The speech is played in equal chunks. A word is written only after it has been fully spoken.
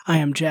I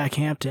am Jack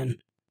Hampton,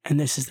 and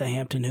this is the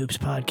Hampton Hoops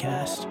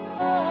Podcast.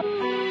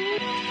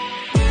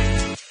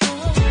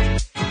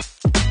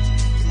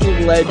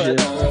 Legend,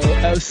 bro.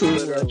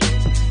 Absolute legend.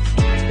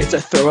 It's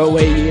a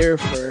throwaway year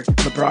for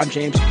LeBron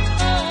James.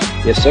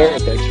 Yes, sir.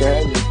 Thanks for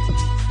having me.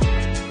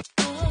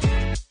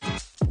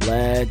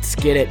 Let's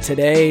get it.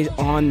 Today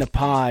on the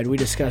pod, we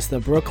discuss the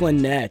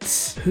Brooklyn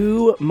Nets,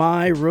 who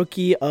my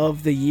rookie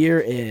of the year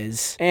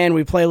is, and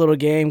we play a little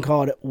game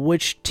called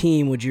Which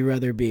Team Would You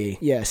Rather Be?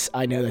 Yes,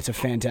 I know that's a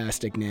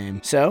fantastic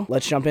name. So,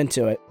 let's jump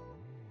into it.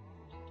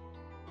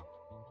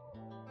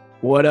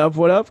 What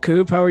up,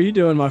 Coop? How are you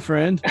doing, my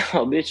friend?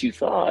 I'll bet you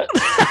thought.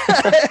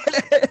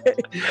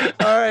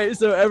 All right,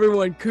 so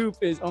everyone, Coop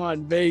is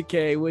on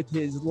vacay with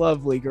his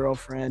lovely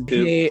girlfriend.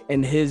 Coop. He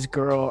and his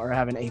girl are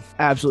having an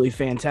absolutely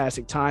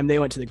fantastic time. They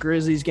went to the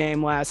Grizzlies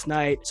game last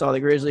night, saw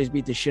the Grizzlies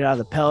beat the shit out of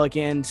the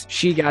Pelicans.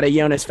 She got a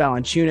Jonas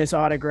Valanciunas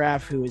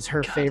autograph, who is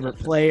her favorite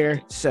player.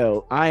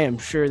 So I am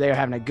sure they're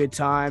having a good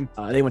time.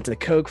 They went to the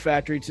Coke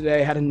factory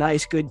today, had a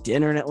nice, good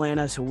dinner in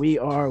Atlanta. So we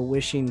are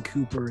wishing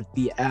Cooper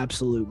the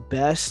absolute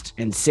best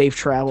and safe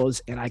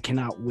travels, and I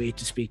cannot wait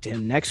to speak to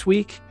him next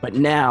week. But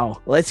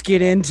now, let's get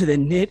into the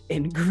nit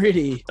and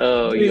gritty.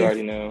 Oh, you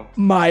already know.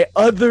 My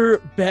other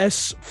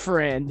best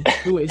friend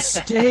who is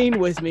staying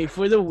with me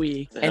for the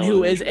week and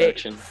who is a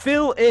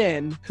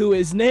fill-in, who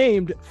is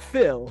named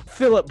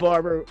Philip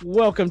Barber.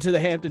 Welcome to the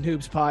Hampton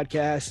Hoops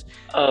Podcast.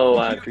 Oh,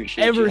 I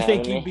appreciate Ever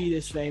think you'd be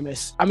this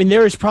famous? I mean,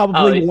 there is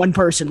probably one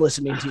person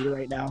listening to you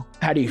right now.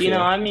 How do you feel? You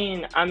know, I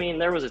mean,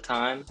 there was a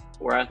time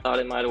where I thought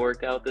it might have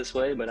worked out this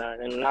way, but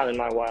not in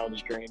my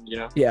wildest dreams, you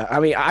know? Yeah, I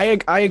mean,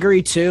 I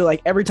agree too.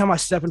 Like, every time I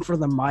step in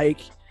front of the mic,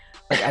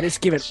 like, I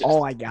just give it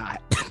all I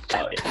got.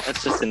 Oh, yeah,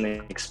 that's just an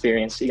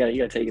experience. You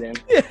gotta take it in.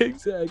 Yeah,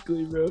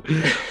 exactly, bro.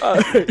 All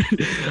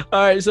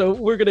right, so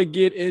we're going to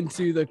get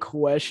into the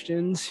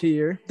questions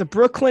here. The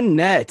Brooklyn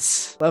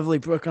Nets, lovely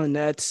Brooklyn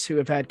Nets, who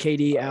have had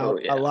KD out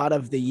a lot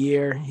of the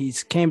year.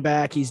 He's came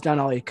back. He's done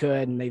all he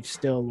could, and they've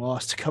still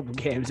lost a couple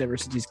games ever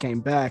since he's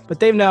came back. But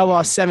they've now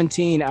lost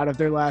 17 out of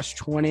their last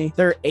 20.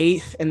 They're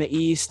 8th in the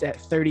East at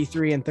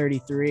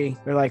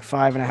 33-33. They're like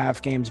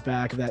 5.5 games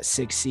back of that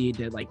 6th seed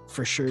to, like,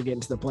 for sure get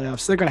into the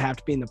playoffs. So they're going to have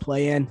to be in the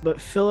play-in.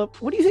 But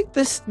Philip, what do you think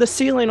the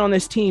ceiling on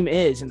this team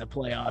is in the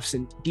playoffs?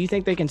 And do you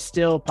think they can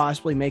still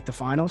possibly make the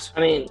finals?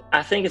 I mean,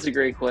 I think it's a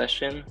great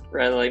question,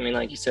 right? I mean,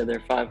 like you said,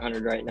 they're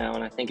 500 right now,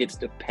 and I think it's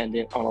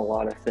dependent on a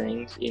lot of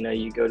things. You know,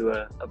 you go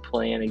to a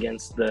play-in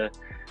against the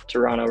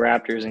Toronto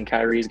Raptors, and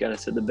Kyrie's got to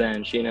sit the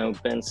bench. You know,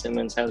 Ben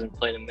Simmons hasn't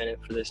played a minute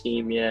for this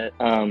team yet.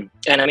 And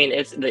I mean,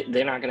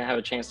 they're not going to have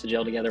a chance to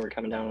gel together. We're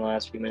coming down the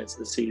last few minutes of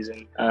the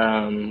season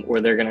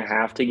where they're going to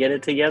have to get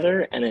it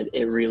together, and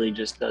it really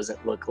just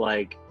doesn't look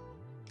like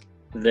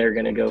they're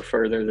going to go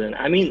further than,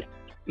 I mean,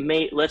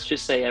 let's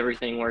just say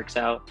everything works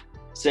out.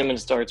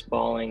 Simmons starts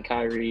balling.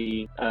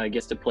 Kyrie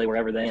gets to play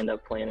wherever they end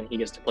up playing, and he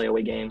gets to play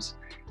away games.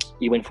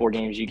 You win 4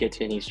 games, you get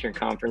to an Eastern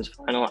Conference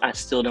final. I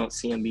still don't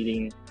see him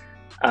beating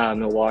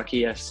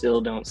Milwaukee. I still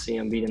don't see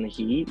him beating the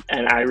Heat,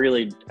 and I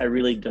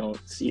really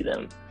don't see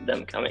them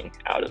coming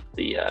out of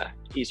the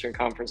Eastern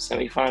Conference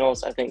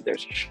semifinals. I think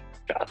there's a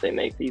shot they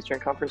make the Eastern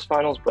Conference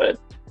finals, but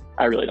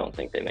I really don't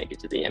think they make it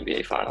to the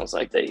NBA finals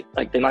like they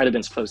might have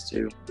been supposed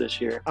to this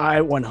year. I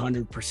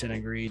 100%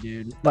 agree,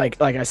 dude. Like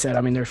I said,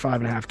 I mean, they're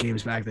 5.5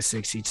 games back, the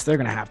 6 seeds. They're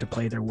going to have to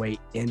play their way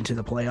into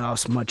the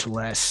playoffs, much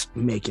less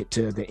make it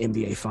to the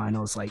NBA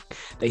finals like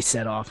they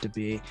set off to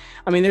be.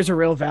 I mean, there's a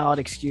real valid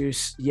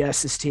excuse.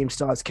 Yes, this team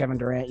still has Kevin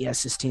Durant.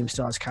 Yes, this team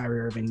still has Kyrie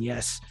Irving.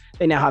 Yes,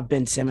 they now have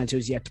Ben Simmons,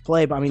 who's yet to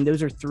play. But I mean,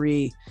 those are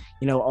 3,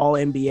 all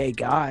NBA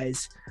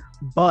guys.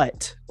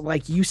 But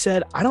like you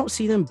said, I don't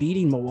see them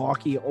beating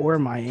Milwaukee or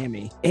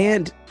Miami.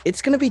 And it's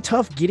going to be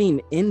tough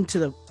getting into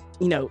the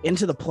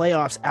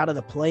playoffs out of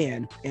the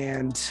play-in.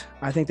 And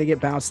I think they get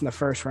bounced in the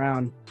first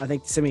round. I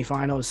think the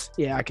semifinals,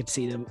 I could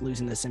see them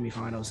losing the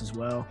semifinals as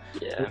well.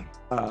 Yeah.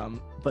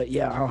 But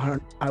yeah,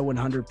 I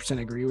 100%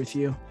 agree with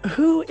you.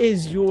 Who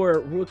is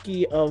your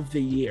rookie of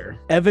the year?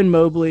 Evan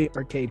Mobley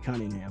or Cade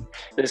Cunningham?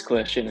 This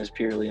question is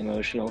purely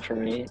emotional for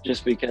me,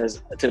 just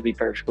because, to be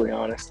perfectly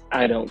honest,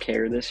 I don't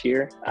care this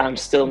year. I'm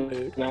still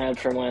mad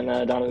from when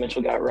Donovan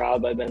Mitchell got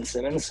robbed by Ben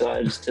Simmons.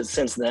 So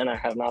since then, I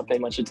have not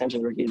paid much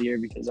attention to rookie of the year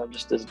because I'm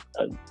just a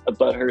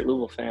butthurt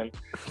Louisville fan.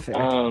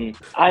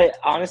 I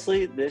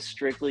honestly, this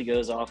strictly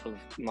goes off of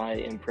my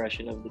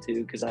impression of the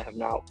two because I have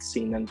not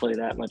seen them play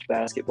that much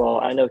basketball.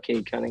 I know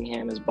Cade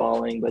Cunningham is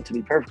balling, but to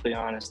be perfectly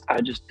honest,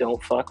 I just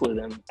don't fuck with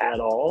him at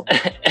all.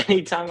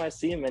 Anytime I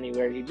see him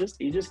anywhere, he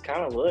just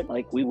kind of look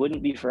like we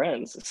wouldn't be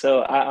friends.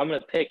 So I'm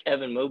gonna pick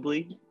Evan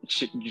Mobley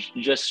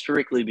just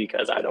strictly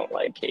because I don't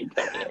like Cade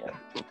Cunningham.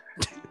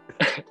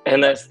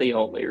 And that's the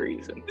only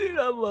reason. Dude,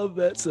 I love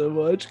that so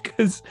much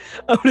because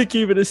I'm going to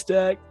keep it a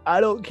stack.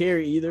 I don't care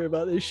either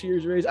about this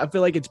year's race. I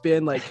feel like it's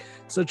been like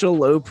such a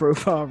low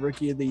profile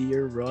rookie of the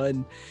year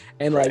run.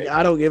 And like,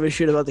 I don't give a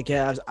shit about the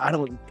Cavs.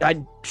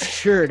 I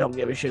sure don't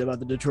give a shit about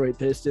the Detroit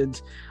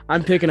Pistons.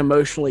 I'm picking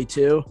emotionally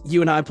too.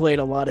 You and I played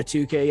a lot of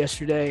 2K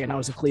yesterday, and I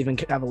was a Cleveland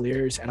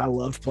Cavaliers, and I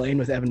loved playing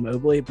with Evan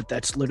Mobley, but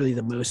that's literally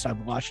the most I've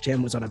watched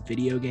him was on a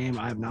video game.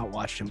 I have not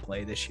watched him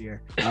play this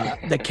year.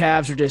 The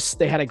Cavs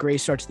they had a great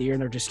start to the year,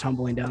 and they're just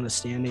tumbling down the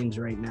standings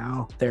right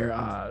now.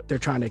 They're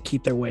trying to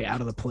keep their way out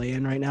of the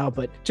play-in right now.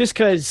 But just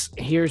because,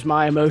 here's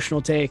my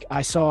emotional take.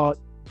 I saw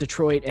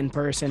Detroit in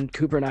person.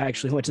 Cooper and I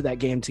actually went to that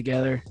game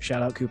together.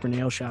 Shout out Cooper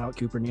Neal. Shout out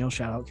Cooper Neal.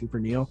 Shout out Cooper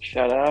Neal.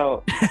 Shout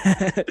out.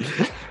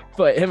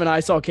 But him and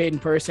I saw Cade in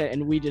person,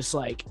 and we just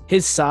like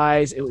his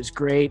size. It was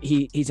great.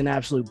 He's an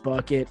absolute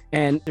bucket.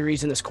 And the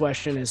reason this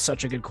question is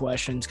such a good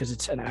question is because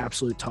it's an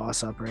absolute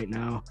toss up right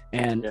now.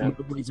 And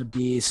Mobley's a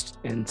beast,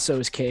 and so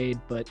is Cade.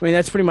 But I mean,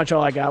 that's pretty much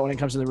all I got when it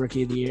comes to the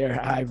rookie of the year.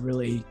 I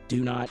really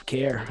do not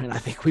care, and I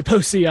think we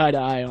both see eye to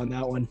eye on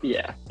that one.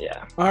 Yeah.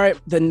 All right.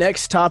 The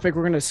next topic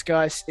we're going to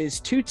discuss is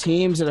two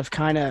teams that have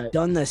kind of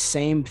done the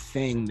same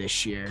thing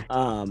this year.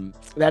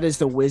 That is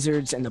the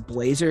Wizards and the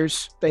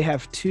Blazers. They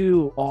have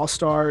two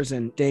all-stars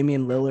and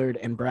Damian Lillard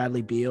and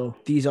Bradley Beal.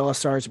 These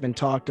all-stars have been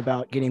talked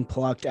about getting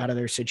plucked out of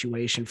their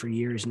situation for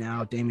years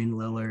now. Damian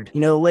Lillard,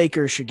 the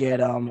Lakers should get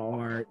him,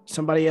 or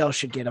somebody else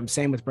should get him.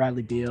 Same with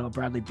Bradley Beal.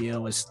 Bradley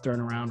Beal was thrown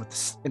around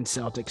in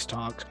Celtics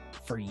talk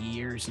for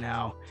years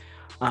now.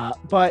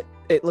 But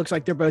it looks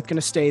like they're both going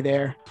to stay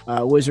there.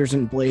 Wizards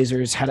and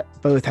Blazers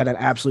both had an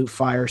absolute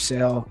fire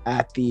sale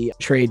at the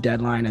trade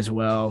deadline as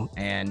well.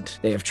 And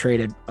they have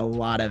traded a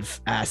lot of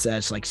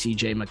assets like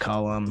CJ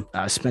McCollum,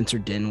 Spencer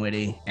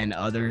Dinwiddie, and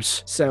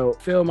others. So,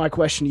 Phil, my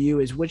question to you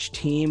is, which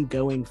team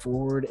going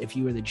forward, if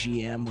you were the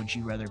GM, would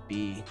you rather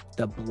be,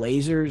 the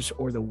Blazers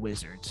or the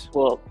Wizards?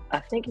 Well,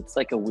 I think it's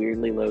like a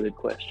weirdly loaded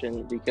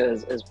question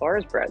because as far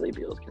as Bradley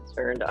Beal is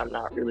concerned, I'm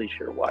not really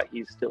sure why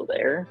he's still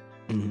there.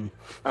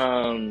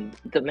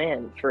 The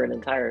man for an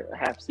entire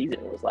half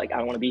season was like, I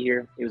don't want to be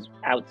here. He was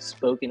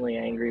outspokenly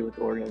angry with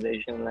the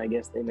organization, and I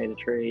guess they made a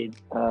trade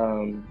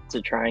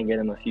to try and get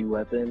him a few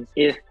weapons.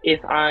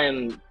 If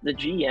I'm the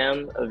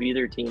GM of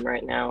either team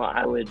right now,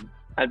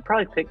 I'd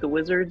probably pick the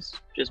Wizards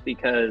just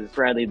because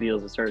Bradley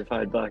Beal's a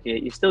certified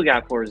bucket. You still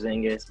got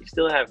Porzingis. You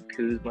still have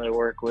Kuzma to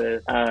work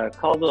with.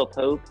 Caldwell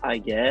Pope, I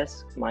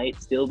guess,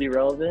 might still be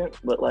relevant,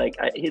 but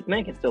his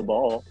man can still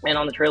ball. And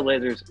on the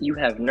Trailblazers, you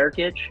have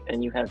Nurkic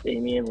and you have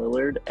Damian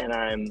Lillard, and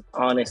I'm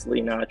honestly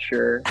not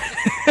sure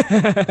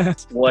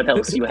what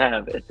else you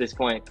have at this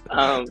point.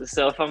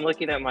 So if I'm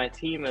looking at my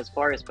team as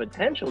far as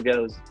potential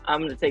goes, I'm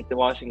going to take the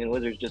Washington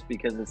Wizards just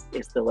because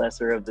it's the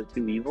lesser of the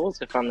two evils.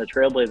 If I'm the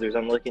Trailblazers,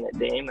 I'm looking at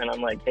Dame and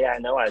I'm like, hey, I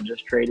know I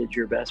just traded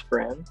your best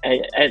friend,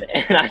 and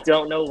I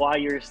don't know why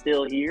you're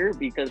still here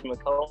because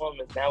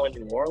McCollum is now in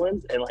New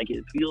Orleans, and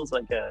it feels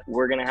like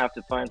we're gonna have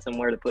to find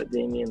somewhere to put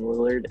Damian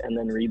Lillard and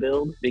then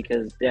rebuild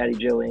because Daddy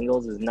Joe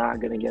Ingles is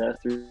not gonna get us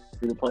through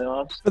the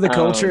playoffs for the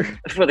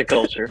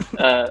culture.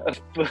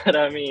 But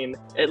I mean,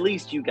 at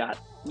least you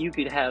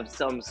could have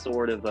some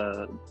sort of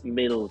a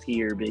middle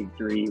tier big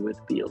three with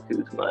Beal,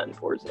 Kuzma, and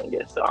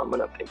Porzingis. So I'm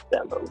gonna pick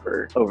them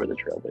over the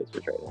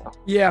Trailblazers right now.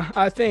 Yeah,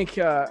 I think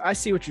I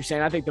see what you're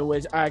saying. I think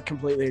I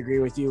completely agree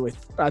with you.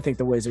 I think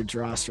the Wizards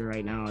roster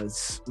right now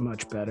is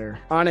much better.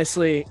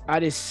 Honestly,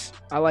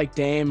 I like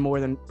Dame more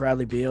than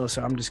Bradley Beal,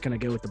 so I'm just gonna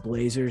go with the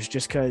Blazers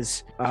just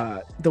because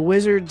the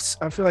Wizards,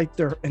 I feel like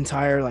their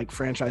entire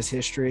franchise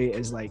history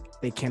is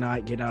they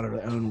cannot get out of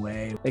their own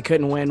way. They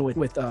couldn't win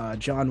with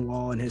John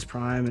Wall in his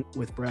prime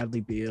with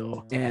Bradley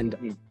Beal,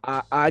 and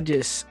I'm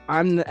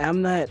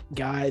that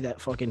guy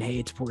that fucking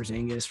hates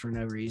Porzingis for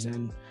no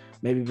reason.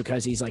 Maybe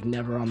because he's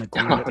never on the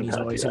court and he's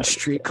always in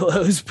street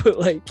clothes.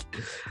 But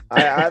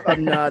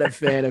I'm not a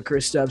fan of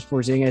Kristaps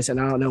Porzingis, and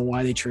I don't know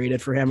why they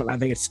traded for him. And I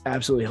think it's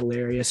absolutely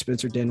hilarious.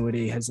 Spencer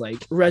Dinwiddie has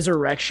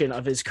resurrection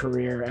of his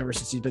career ever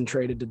since he's been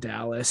traded to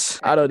Dallas.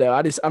 I don't know.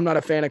 I'm not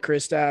a fan of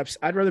Kristaps.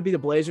 I'd rather be the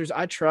Blazers.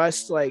 I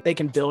trust they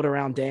can build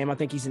around Dame. I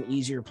think he's an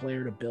easier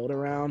player to build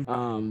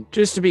around.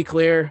 Just to be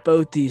clear,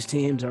 both these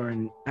teams are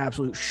in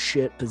absolute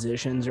shit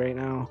positions right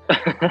now.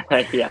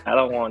 Yeah, I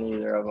don't want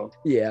either of them.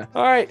 Yeah.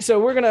 All right, so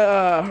we're gonna.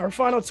 Our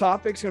final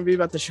topic is going to be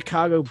about the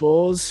Chicago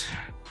Bulls,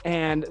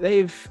 and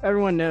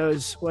everyone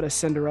knows what a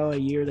Cinderella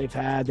year they've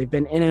had. They've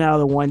been in and out of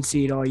the 1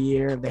 seed all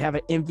year. They have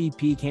an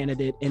MVP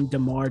candidate in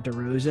DeMar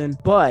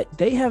DeRozan, but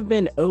they have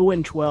been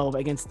 0-12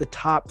 against the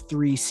top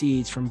 3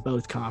 seeds from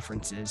both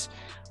conferences.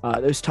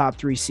 Those top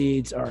 3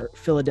 seeds are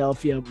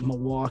Philadelphia,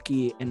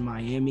 Milwaukee, and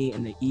Miami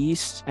in the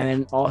East, and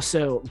then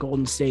also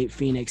Golden State,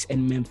 Phoenix,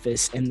 and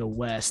Memphis in the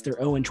West. They're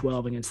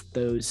 0-12 against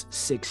those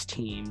 6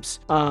 teams.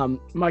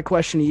 My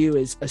question to you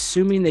is,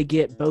 assuming they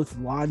get both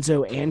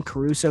Lonzo and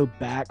Caruso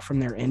back from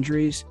their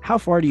injuries, how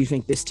far do you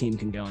think this team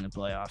can go in the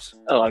playoffs?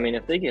 Oh, I mean,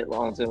 if they get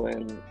Lonzo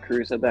and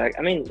Caruso back,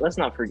 I mean, let's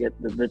not forget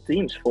the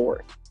team's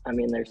 4th. I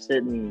mean, they're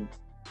sitting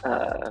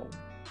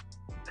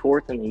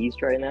 4th in the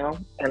East right now,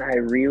 and I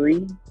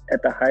really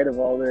at the height of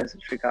all this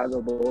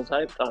Chicago Bulls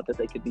hype, thought that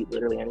they could beat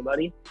literally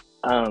anybody.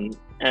 And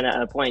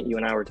at a point you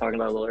and I were talking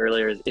about a little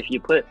earlier is if you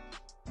put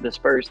the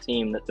Spurs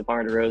team that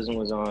DeMar DeRozan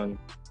was on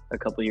a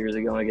couple years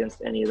ago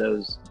against any of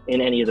those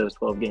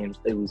 12 games,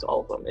 they lose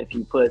all of them. If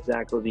you put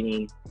Zach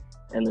LaVine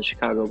and the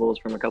Chicago Bulls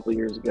from a couple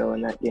years ago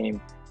in that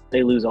game,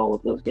 they lose all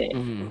of those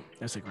games.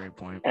 That's a great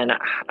point. And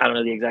I don't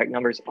know the exact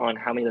numbers on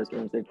how many of those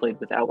games they played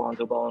without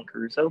Lonzo Ball and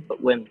Caruso, but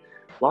when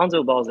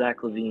Lonzo Ball, Zach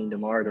LaVine,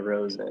 DeMar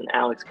DeRozan, and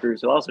Alex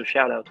Caruso, also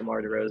shout out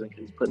DeMar DeRozan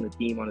because he's putting the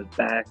team on his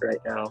back right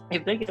now.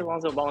 If they get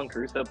Lonzo Ball and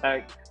Caruso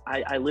back,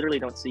 I literally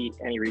don't see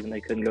any reason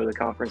they couldn't go to the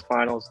conference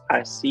finals.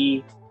 I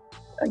see,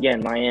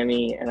 again,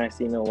 Miami and I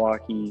see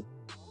Milwaukee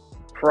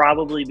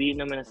probably beating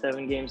them in a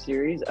 7-game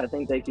series. I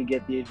think they could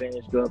get the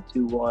advantage, go up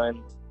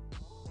 2-1.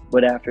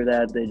 But after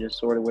that, they just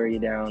sort of wear you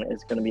down.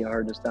 It's going to be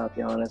hard to stop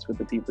Giannis with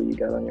the people you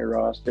got on your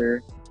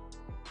roster,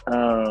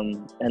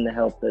 and the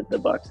help that the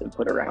Bucks have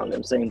put around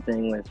him. Same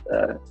thing with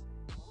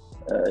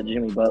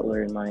Jimmy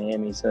Butler in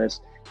Miami. So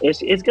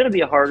it's going to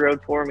be a hard road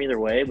for him either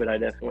way. But I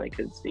definitely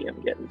could see him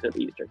getting to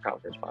the Eastern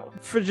Conference Finals.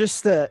 For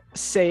just the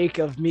sake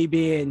of me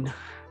being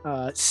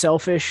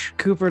selfish,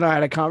 Cooper and I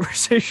had a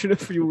conversation a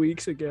few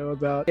weeks ago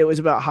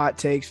about hot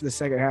takes for the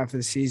second half of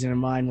the season, and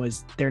mine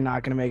was they're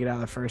not going to make it out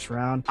of the first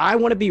round. I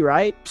want to be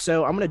right,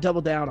 so I'm going to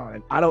double down on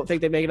it. I don't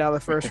think they make it out of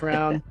the first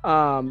round.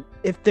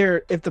 If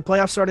the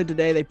playoffs started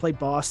today, they play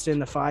Boston,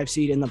 the 5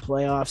 seed in the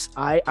playoffs.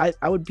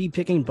 I would be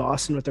picking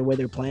Boston with the way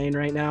they're playing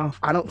right now.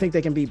 I don't think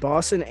they can beat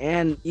Boston,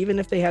 and even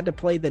if they had to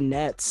play the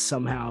Nets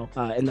somehow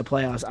in the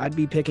playoffs, I'd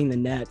be picking the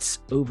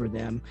Nets over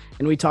them.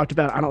 And we talked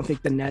about I don't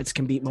think the Nets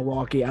can beat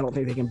Milwaukee. I don't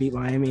think they can beat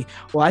Miami.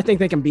 Well, I think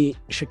they can beat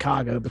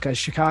Chicago because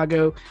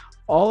Chicago,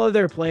 all of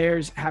their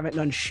players haven't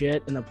done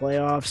shit in the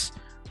playoffs.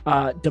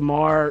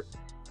 DeMar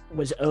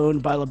was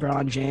owned by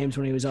LeBron James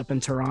when he was up in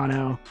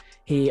Toronto.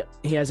 He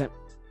hasn't,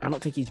 I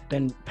don't think he's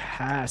been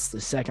past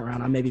the second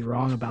round. I may be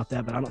wrong about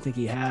that, but I don't think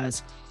he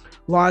has.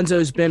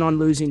 Lonzo's been on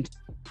losing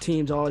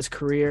teams all his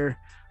career.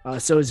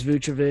 So has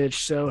Vucevic.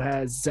 So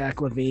has Zach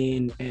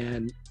LaVine,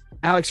 and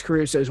Alex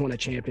Caruso's won a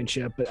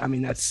championship. But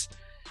that's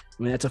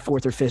a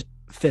fourth or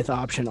fifth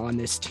option on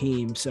this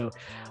team. So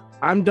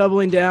I'm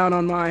doubling down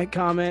on my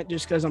comment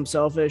just because I'm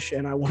selfish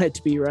and I want it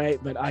to be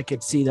right, but I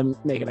could see them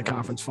making a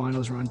conference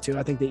finals run too.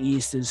 I think the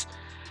East is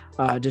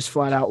just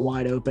flat out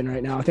wide open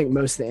right now. I think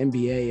most of the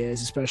NBA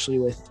is, especially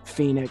with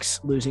Phoenix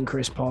losing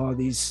Chris Paul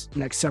these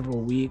next several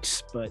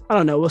weeks, but I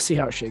don't know. We'll see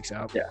how it shakes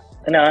out. Yeah.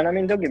 No,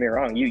 and don't get me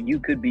wrong. You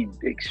could be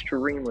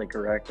extremely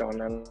correct on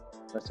that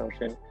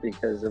assumption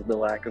because of the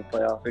lack of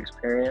playoff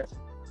experience.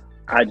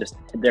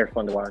 They're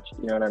fun to watch.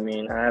 You know what I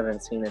mean? I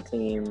haven't seen a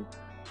team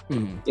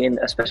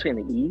especially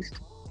in the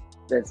East,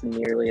 that's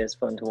nearly as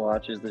fun to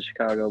watch as the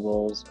Chicago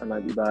Bulls. I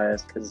might be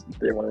biased because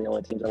they're one of the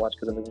only teams I watch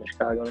because I'm moving to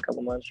Chicago in a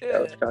couple months.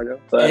 Chicago.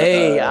 But,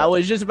 hey, I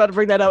was just about to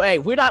bring that up. Hey,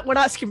 we're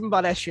not skipping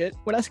by that shit.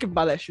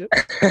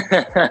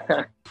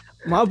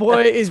 My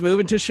boy is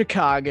moving to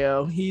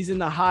Chicago. He's in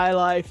the high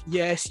life.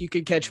 Yes, you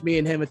could catch me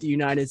and him at the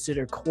United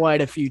Center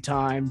quite a few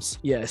times.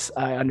 Yes,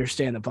 I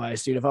understand the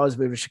bias, dude. If I was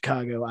moving to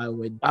Chicago, I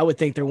would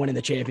think they're winning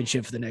the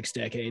championship for the next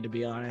decade, to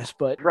be honest.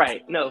 But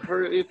right, no,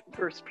 for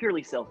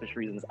purely selfish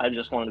reasons, I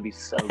just wanted to be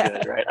so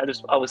good, right?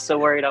 I was so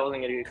worried I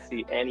wasn't going to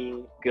see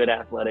any good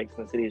athletics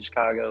in the city of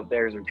Chicago.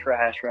 Bears are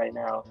trash right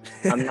now.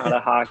 I'm not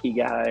a hockey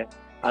guy.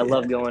 I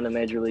love going to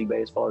Major League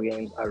Baseball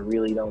games. I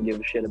really don't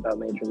give a shit about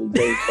Major League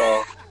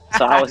Baseball.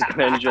 So I was going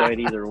to enjoy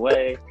it either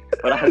way.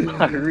 But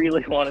I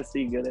really want to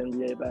see good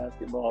NBA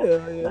basketball.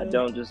 Yeah. I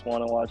don't just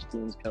want to watch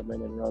teams come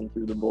in and run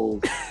through the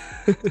Bulls.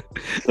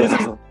 This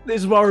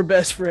is why we're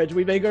best friends.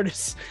 We make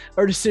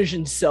our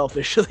decisions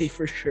selfishly,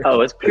 for sure. Oh,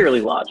 it's purely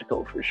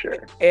logical, for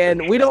sure.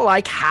 And we don't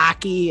like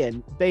hockey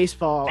and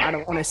baseball. I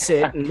don't want to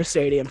sit in the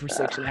stadium for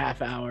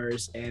 6.5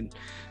 hours. And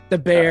the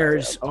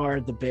Bears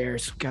are the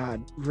Bears.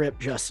 God, rip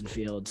Justin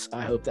Fields.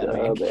 I hope that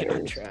man can get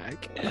on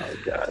track. Oh,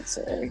 God,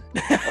 same.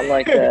 I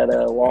like that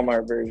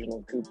Walmart version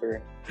of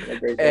Cooper.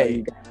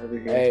 Hey,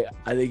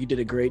 I think you did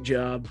a great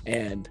job,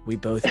 and we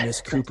both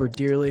miss Cooper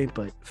dearly,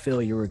 but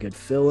Phil, you were a good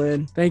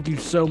fill-in. Thank you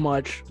so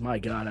much. My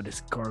God, I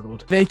just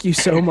gargled. Thank you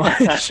so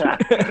much.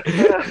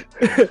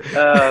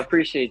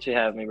 Appreciate you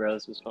having me, bro.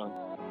 This was fun.